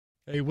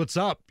Hey, what's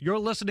up? You're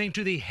listening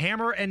to the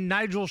Hammer and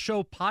Nigel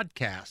Show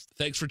podcast.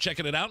 Thanks for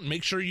checking it out, and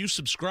make sure you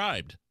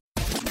subscribed.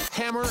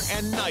 Hammer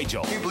and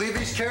Nigel. Can you believe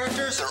these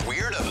characters are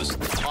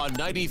weirdos? On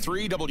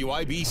 93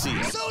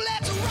 WIBC. So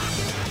let's rock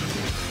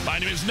it! My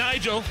name is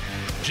Nigel.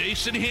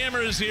 Jason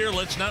Hammer is here.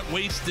 Let's not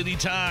waste any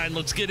time.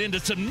 Let's get into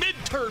some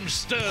midterm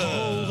stuff.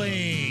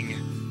 Polling,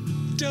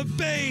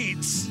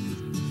 debates,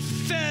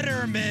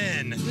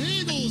 Fetterman. The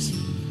Eagles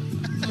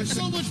are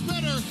so much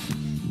better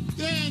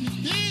than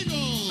the Eagles.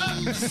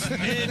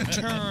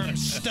 Midterm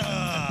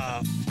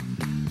stuff.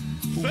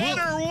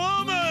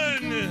 Fetterwoman!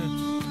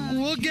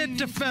 We'll get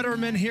to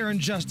Fetterman here in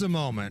just a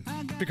moment,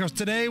 because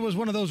today was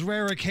one of those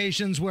rare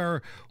occasions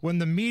where when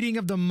the meeting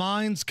of the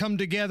minds come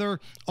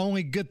together,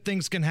 only good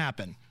things can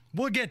happen.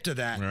 We'll get to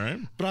that. All right.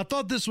 But I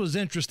thought this was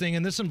interesting,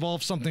 and this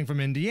involves something from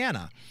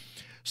Indiana.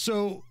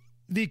 So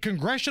the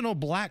Congressional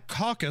Black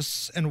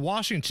Caucus in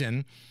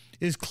Washington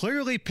is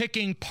clearly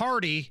picking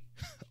party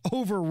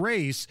over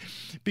race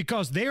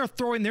because they are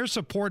throwing their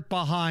support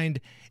behind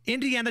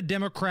Indiana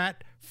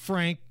Democrat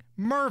Frank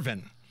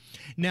Mrvan.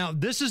 Now,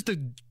 this is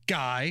the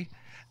guy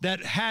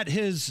that had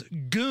his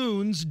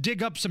goons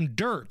dig up some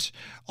dirt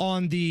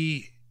on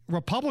the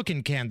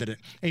Republican candidate,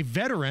 a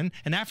veteran,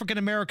 an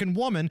African-American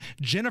woman,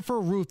 Jennifer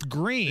Ruth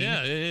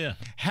Green,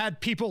 had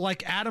people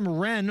like Adam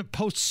Wren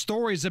post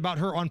stories about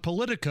her on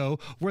Politico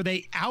where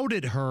they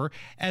outed her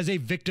as a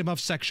victim of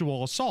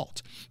sexual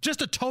assault.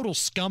 Just a total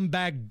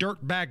scumbag,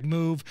 dirtbag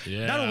move,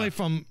 not only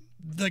from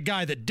the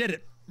guy that did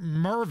it,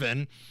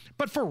 Mrvan,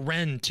 but for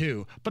Wren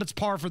too. But it's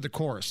par for the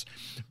course.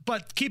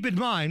 But keep in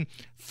mind,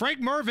 Frank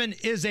Mrvan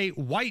is a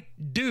white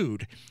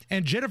dude,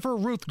 and Jennifer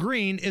Ruth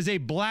Green is a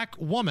black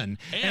woman,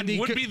 and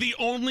would be the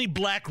only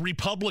black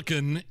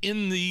Republican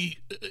in the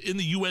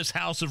U.S.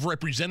 House of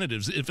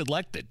Representatives if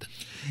elected.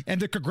 And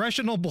the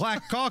Congressional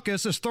Black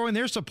Caucus is throwing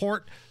their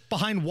support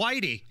behind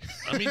Whitey.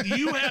 I mean,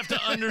 you have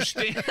to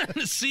understand.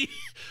 See,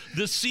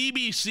 the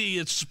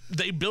CBC,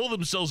 they bill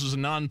themselves as a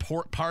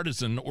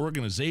nonpartisan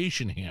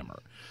organization, Hammer.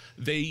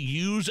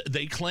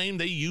 They claim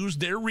they use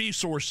their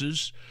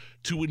resources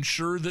to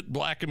ensure that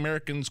black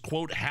Americans,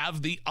 quote,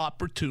 have the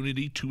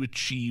opportunity to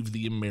achieve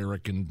the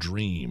American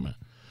dream.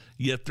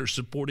 Yet they're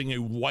supporting a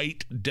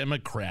white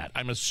Democrat.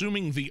 I'm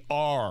assuming the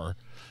R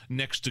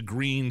next to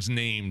Green's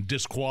name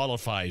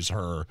disqualifies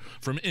her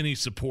from any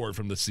support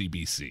from the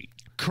CBC.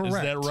 Correct.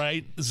 Is that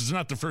right? This is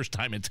not the first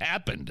time it's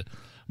happened,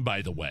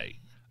 by the way.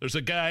 There's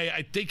a guy,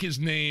 I think his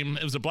name,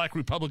 it was a black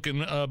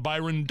Republican,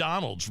 Byron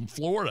Donalds from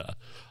Florida.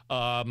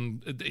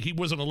 He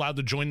wasn't allowed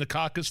to join the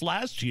caucus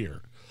last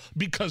year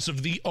because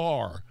of the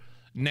R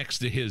next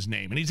to his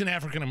name. And he's an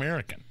African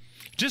American.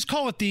 Just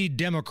call it the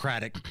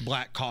Democratic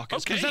Black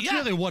Caucus, because that's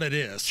really what it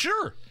is.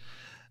 Sure.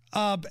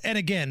 And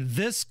again,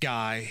 this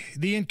guy,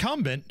 the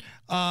incumbent,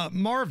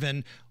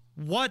 Mrvan,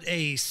 what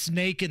a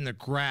snake in the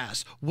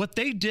grass. What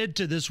they did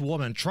to this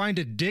woman, trying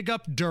to dig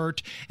up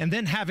dirt and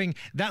then having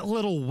that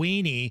little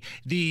weenie,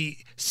 the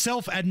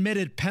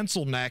self-admitted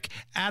pencil neck,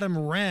 Adam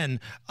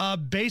Wren,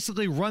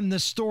 basically run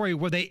this story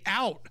where they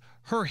out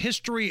her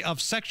history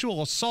of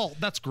sexual assault.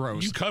 That's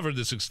gross. You covered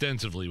this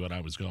extensively when I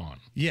was gone.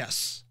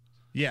 Yes.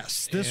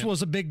 This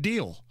was a big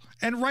deal.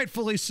 And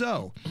rightfully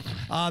so.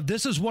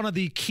 This is one of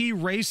the key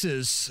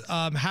races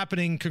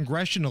happening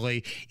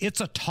congressionally.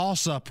 It's a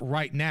toss-up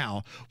right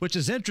now, which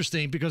is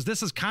interesting because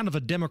this is kind of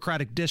a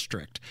Democratic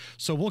district.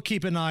 So we'll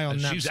keep an eye on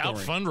that She's story. out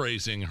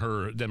fundraising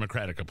her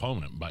Democratic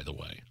opponent, by the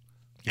way.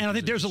 And I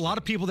think there's a lot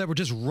of people that were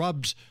just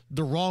rubbed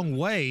the wrong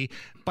way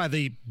by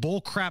the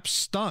bullcrap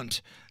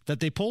stunt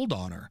that they pulled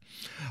on her.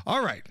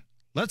 All right,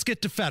 let's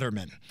get to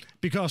Fetterman,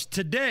 because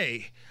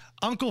today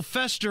Uncle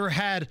Fester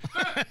had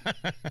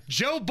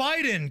Joe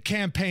Biden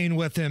campaign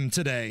with him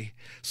today.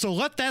 So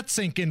let that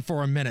sink in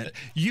for a minute.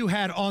 You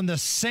had on the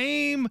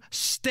same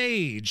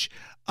stage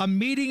a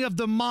meeting of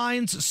the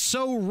minds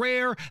so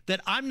rare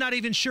that I'm not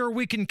even sure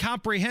we can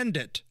comprehend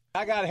it.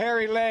 I got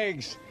hairy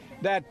legs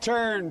that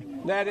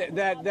turn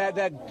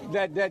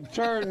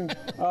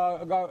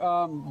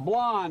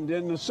blonde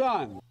in the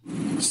sun.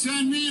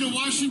 Send me to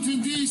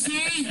Washington, D.C.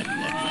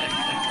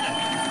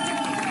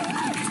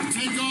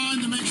 Take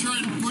on to make sure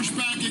I push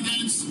back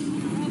against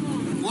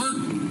work.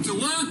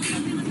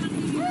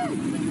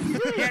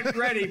 Get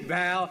ready,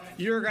 pal.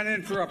 You're going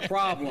in for a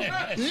problem.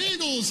 The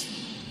Eagles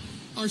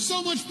are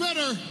so much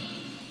better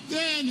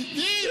than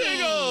the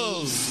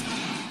Eagles.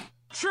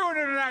 True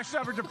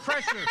international effort to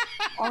pressure.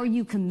 Are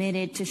you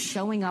committed to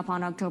showing up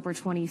on October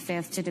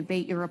 25th to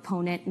debate your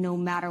opponent no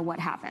matter what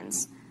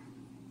happens?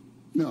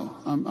 No,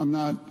 I'm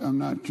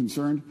not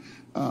concerned.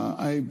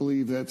 I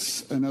believe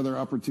that's another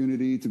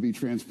opportunity to be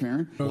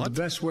transparent. The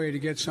best way to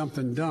get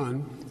something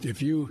done,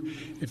 if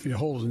it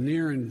holds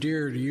near and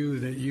dear to you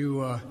that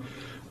you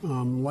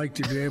like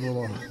to be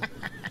able to.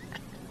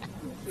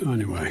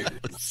 Anyway.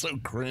 It's so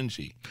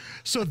cringy.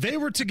 So they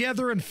were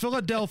together in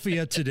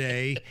Philadelphia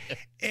today,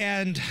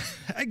 And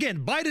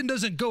again, Biden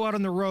doesn't go out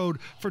on the road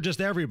for just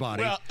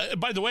everybody. Well,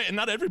 by the way,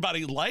 not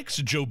everybody likes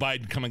Joe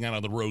Biden coming out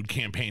on the road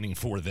campaigning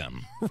for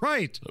them.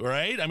 Right.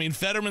 Right? I mean,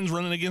 Fetterman's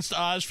running against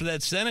Oz for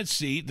that Senate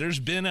seat. There's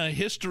been a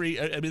history.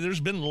 I mean, there's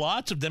been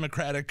lots of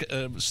Democratic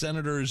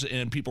senators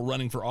and people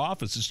running for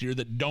office this year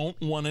that don't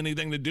want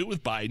anything to do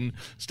with Biden.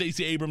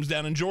 Stacey Abrams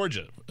down in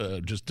Georgia,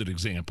 just an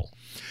example.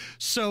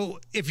 So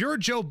if you're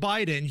Joe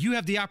Biden, you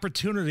have the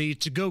opportunity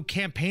to go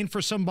campaign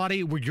for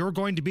somebody where you're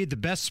going to be the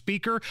best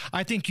speaker.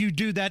 I think you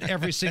do that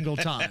every single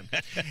time.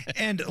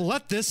 And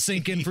let this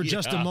sink in for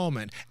just a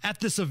moment. At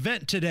this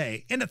event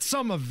today, and it's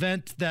some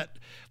event that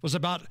was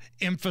about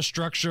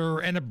infrastructure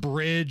and a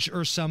bridge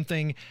or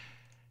something,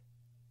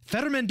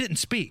 Fetterman didn't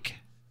speak.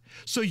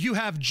 So you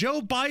have Joe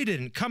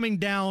Biden coming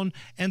down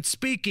and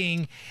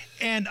speaking,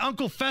 and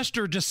Uncle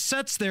Fester just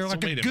sits there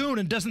like a goon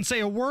and doesn't say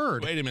a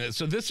word. Wait a minute.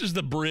 So this is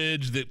the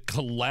bridge that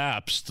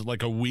collapsed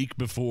like a week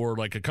before,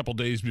 like a couple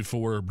days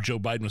before Joe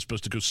Biden was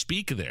supposed to go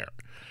speak there.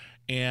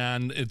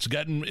 And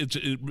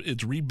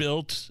it's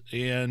rebuilt,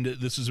 and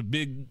this is a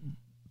big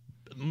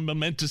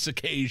momentous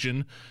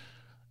occasion.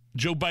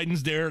 Joe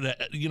Biden's there to,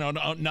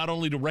 not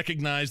only to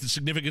recognize the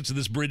significance of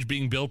this bridge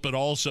being built, but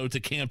also to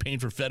campaign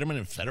for Fetterman,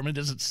 and Fetterman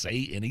doesn't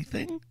say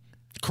anything?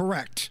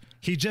 Correct.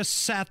 He just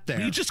sat there.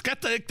 He just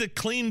got the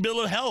clean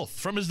bill of health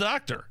from his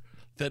doctor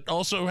that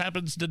also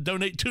happens to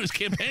donate to his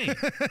campaign.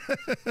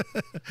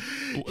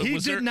 He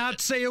did not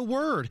say a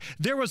word.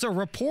 There was a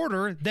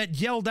reporter that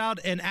yelled out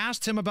and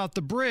asked him about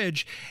the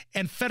bridge,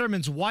 and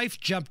Fetterman's wife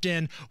jumped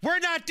in. "We're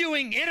not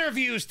doing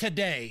interviews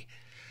today."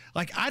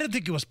 Like, I didn't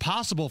think it was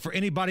possible for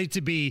anybody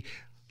to be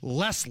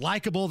less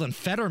likable than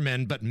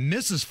Fetterman, but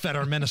Mrs.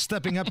 Fetterman is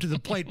stepping up to the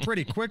plate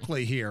pretty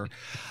quickly here.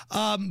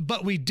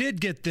 But we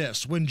did get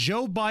this. When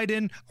Joe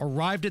Biden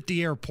arrived at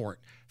the airport,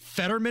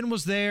 Fetterman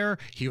was there.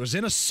 He was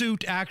in a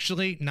suit,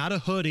 actually, not a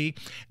hoodie.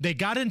 They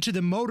got into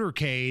the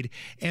motorcade,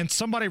 and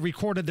somebody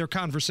recorded their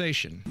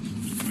conversation.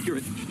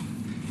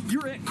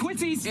 You're at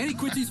Quincy's. Any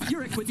Quincy's.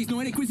 You're at Quincy's. No,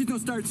 any Quincy's, no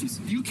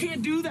Starcy's. You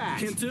can't do that.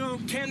 Can't do.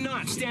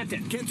 Cannot. Stamped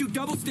it. Can't do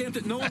double stamped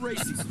it, no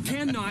erases.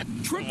 Cannot.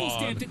 Triple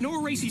stamped it, no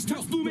erases.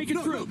 Tough blue, make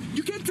it true.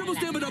 You can't triple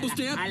stamp a double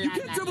stamp. You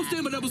can't triple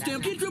stamp a double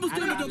stamp. You can't triple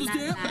stamp a double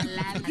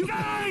stamp. You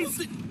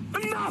guys,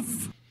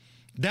 enough.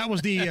 That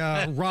was the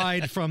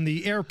ride from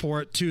the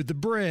airport to the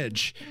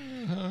bridge.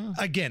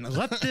 Again,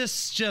 let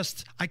this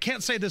just, I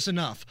can't say this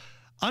enough.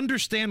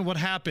 Understand what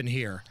happened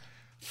here.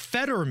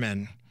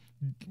 Fetterman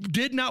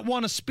did not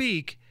want to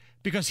speak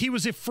because he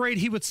was afraid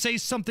he would say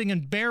something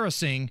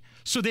embarrassing,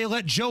 so they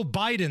let Joe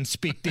Biden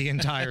speak the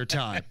entire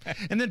time.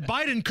 And then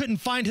Biden couldn't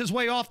find his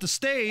way off the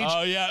stage.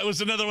 Oh, yeah, it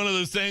was another one of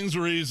those things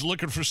where he's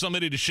looking for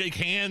somebody to shake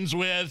hands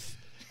with.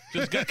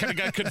 Just got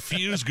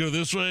confused. Go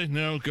this way?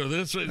 No, go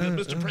this way.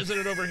 Mr.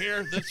 President over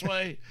here, this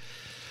way.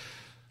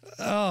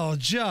 Oh,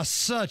 just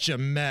such a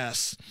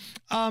mess.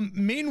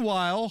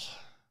 Meanwhile,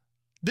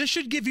 this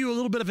should give you a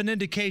little bit of an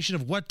indication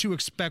of what to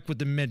expect with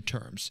the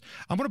midterms.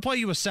 I'm going to play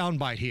you a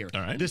soundbite here. All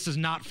right. This is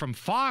not from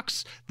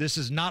Fox. This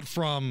is not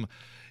from,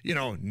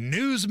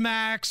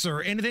 Newsmax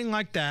or anything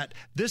like that.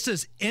 This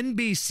is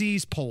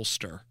NBC's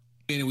pollster.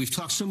 And we've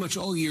talked so much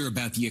all year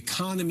about the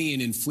economy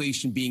and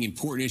inflation being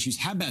important issues.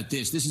 How about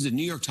this? This is a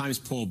New York Times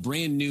poll,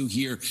 brand new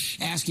here,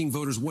 asking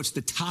voters what's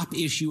the top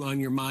issue on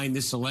your mind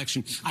this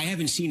election. I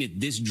haven't seen it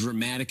this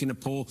dramatic in a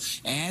poll.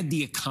 Add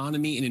the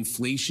economy and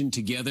inflation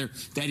together.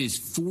 That is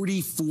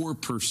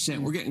 44%.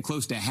 We're getting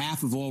close to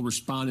half of all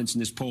respondents in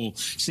this poll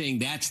saying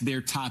that's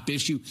their top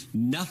issue.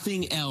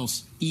 Nothing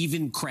else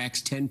even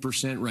cracks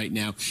 10% right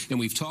now. And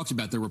we've talked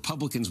about the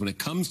Republicans, when it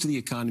comes to the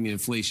economy and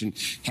inflation,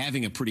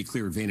 having a pretty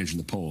clear advantage in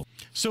the poll.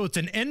 So it's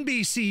an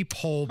NBC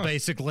poll,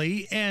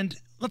 basically, and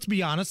let's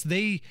be honest,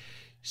 they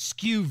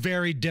skew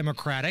very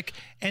Democratic,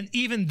 and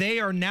even they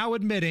are now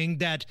admitting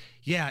that,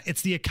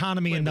 it's the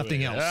economy and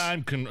nothing else.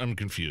 I'm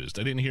confused.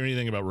 I didn't hear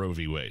anything about Roe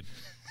v. Wade.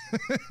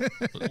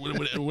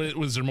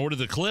 Was there more to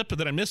the clip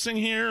that I'm missing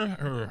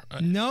here?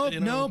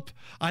 Nope.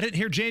 I didn't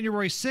hear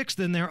January 6th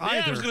in there either.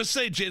 Yeah, I was going to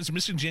say, it's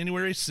missing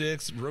January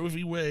 6th, Roe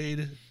v.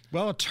 Wade.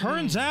 Well, it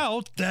turns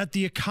out that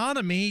the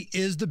economy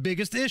is the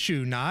biggest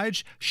issue,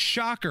 Nige.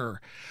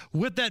 Shocker.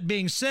 With that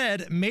being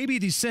said, maybe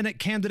the Senate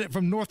candidate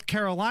from North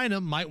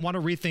Carolina might want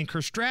to rethink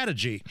her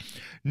strategy.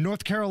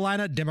 North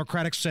Carolina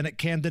Democratic Senate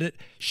candidate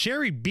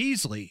Sherry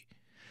Beasley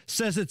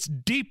says it's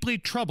deeply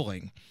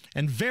troubling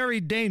and very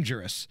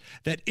dangerous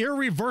that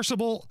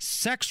irreversible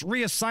sex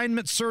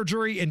reassignment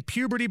surgery and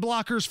puberty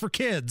blockers for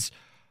kids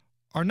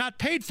are not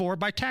paid for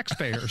by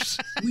taxpayers.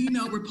 We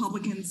know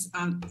Republicans,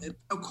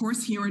 of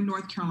course, here in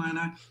North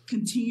Carolina,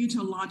 continue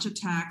to launch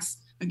attacks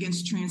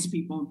against trans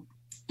people,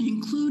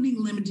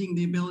 including limiting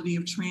the ability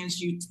of trans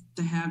youth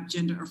to have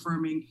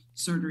gender-affirming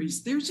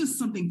surgeries. There's just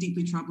something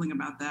deeply troubling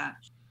about that.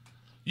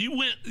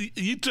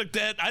 You took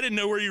that. I didn't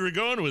know where you were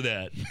going with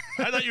that.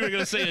 I thought you were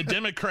going to say a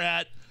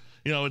Democrat.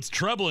 It's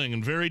troubling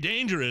and very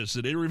dangerous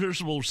that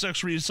irreversible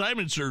sex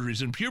reassignment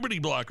surgeries and puberty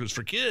blockers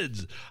for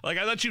kids. Like,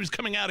 I thought she was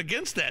coming out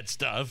against that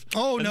stuff.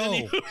 Oh, and no.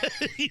 Then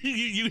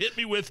you hit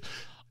me with,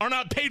 are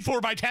not paid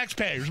for by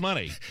taxpayers'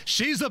 money.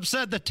 She's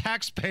upset that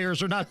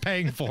taxpayers are not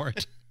paying for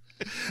it.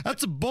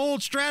 That's a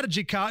bold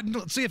strategy, Cotton.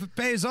 Let's see if it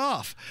pays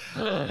off.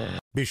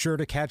 Be sure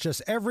to catch us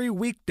every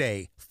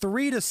weekday,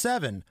 3 to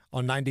 7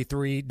 on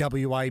 93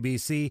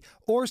 WIBC,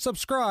 or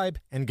subscribe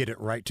and get it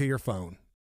right to your phone.